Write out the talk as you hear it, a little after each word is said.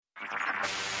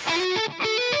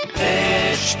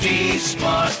HT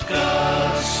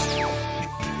Smartcast.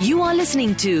 You are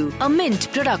listening to a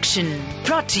Mint production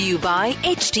brought to you by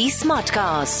HT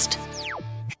Smartcast.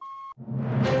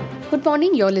 Good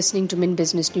morning, you're listening to Mint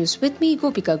Business News with me,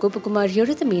 Gopika Gopakumar. Here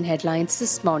are the main headlines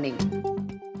this morning.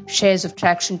 Shares of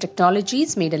Traction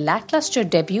Technologies made a lackluster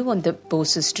debut on the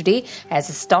bourses today as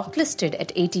the stock listed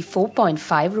at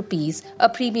 84.5 rupees, a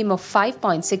premium of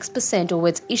 5.6% over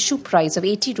its issue price of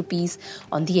 80 rupees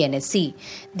on the NSE.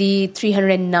 The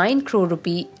 309 crore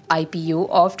rupee IPO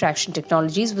of Traction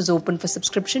Technologies was open for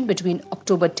subscription between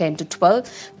October 10 to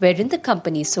 12, wherein the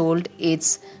company sold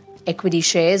its equity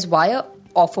shares via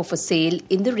offer for sale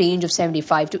in the range of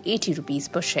 75 to 80 rupees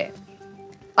per share.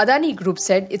 Adani Group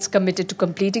said it's committed to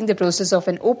completing the process of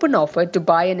an open offer to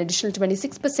buy an additional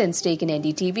 26% stake in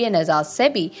NDTV and has asked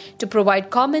SEBI to provide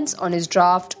comments on his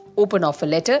draft open offer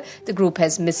letter. The group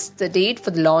has missed the date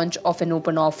for the launch of an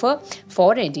open offer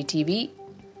for NDTV.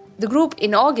 The group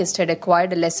in August had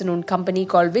acquired a lesser-known company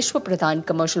called Vishwa Pradhan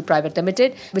Commercial Private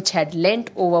Limited, which had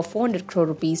lent over 400 crore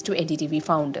rupees to NDTV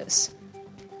founders.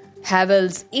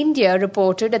 Havells India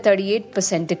reported a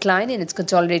 38% decline in its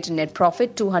consolidated net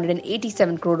profit,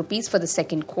 287 crore rupees for the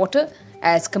second quarter.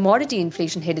 As commodity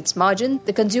inflation hit its margin,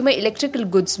 the consumer electrical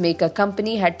goods maker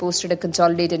company had posted a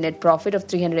consolidated net profit of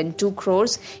 302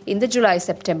 crores in the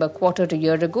July-September quarter a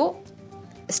year ago.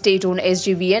 State-owned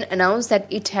SJVN announced that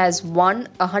it has won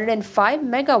a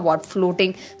 105-megawatt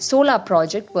floating solar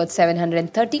project worth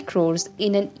 730 crores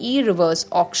in an e-reverse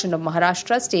auction of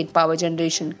Maharashtra State Power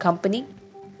Generation Company.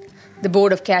 The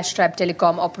board of cash-strapped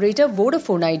telecom operator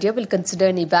Vodafone Idea will consider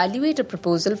and evaluate a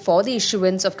proposal for the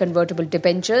issuance of convertible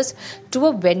debentures to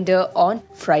a vendor on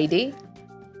Friday.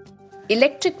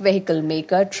 Electric vehicle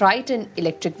maker Triton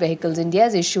Electric Vehicles India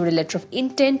has issued a letter of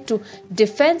intent to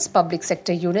Defence Public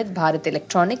Sector Unit Bharat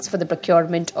Electronics for the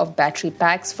procurement of battery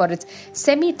packs for its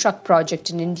semi-truck project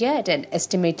in India at an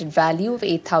estimated value of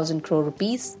 8,000 crore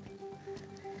rupees.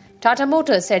 Tata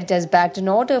Motors said it has bagged an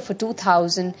order for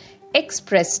 2,000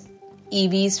 express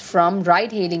EVs from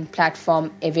ride-hailing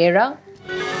platform Evera.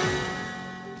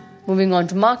 Moving on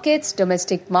to markets,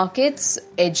 domestic markets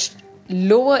edged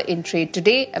lower in trade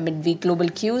today amid weak global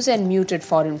cues and muted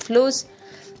foreign flows.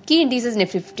 Key indices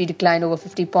Nifty 50 declined over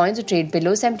 50 points to trade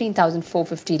below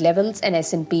 17,450 levels, and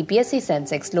S&P BSE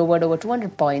Sensex lowered over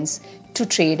 200 points to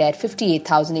trade at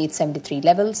 58,873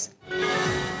 levels.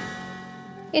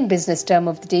 In business term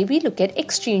of the day, we look at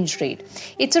exchange rate.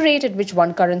 It's a rate at which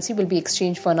one currency will be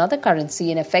exchanged for another currency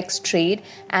and affects trade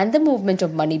and the movement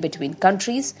of money between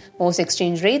countries. Most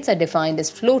exchange rates are defined as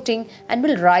floating and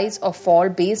will rise or fall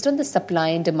based on the supply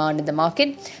and demand in the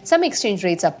market. Some exchange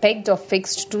rates are pegged or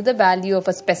fixed to the value of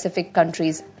a specific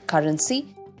country's currency.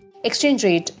 Exchange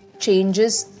rate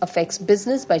changes affects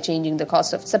business by changing the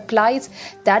cost of supplies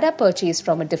that are purchased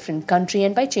from a different country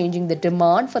and by changing the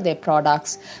demand for their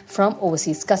products from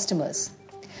overseas customers.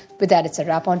 With that, it's a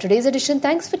wrap on today's edition.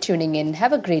 Thanks for tuning in.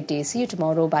 Have a great day. See you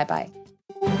tomorrow. Bye-bye.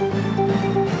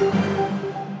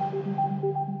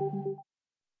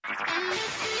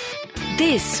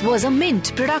 This was a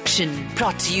Mint production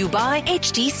brought to you by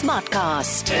HT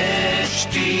Smartcast.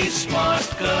 HT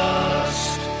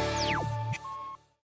Smartcast.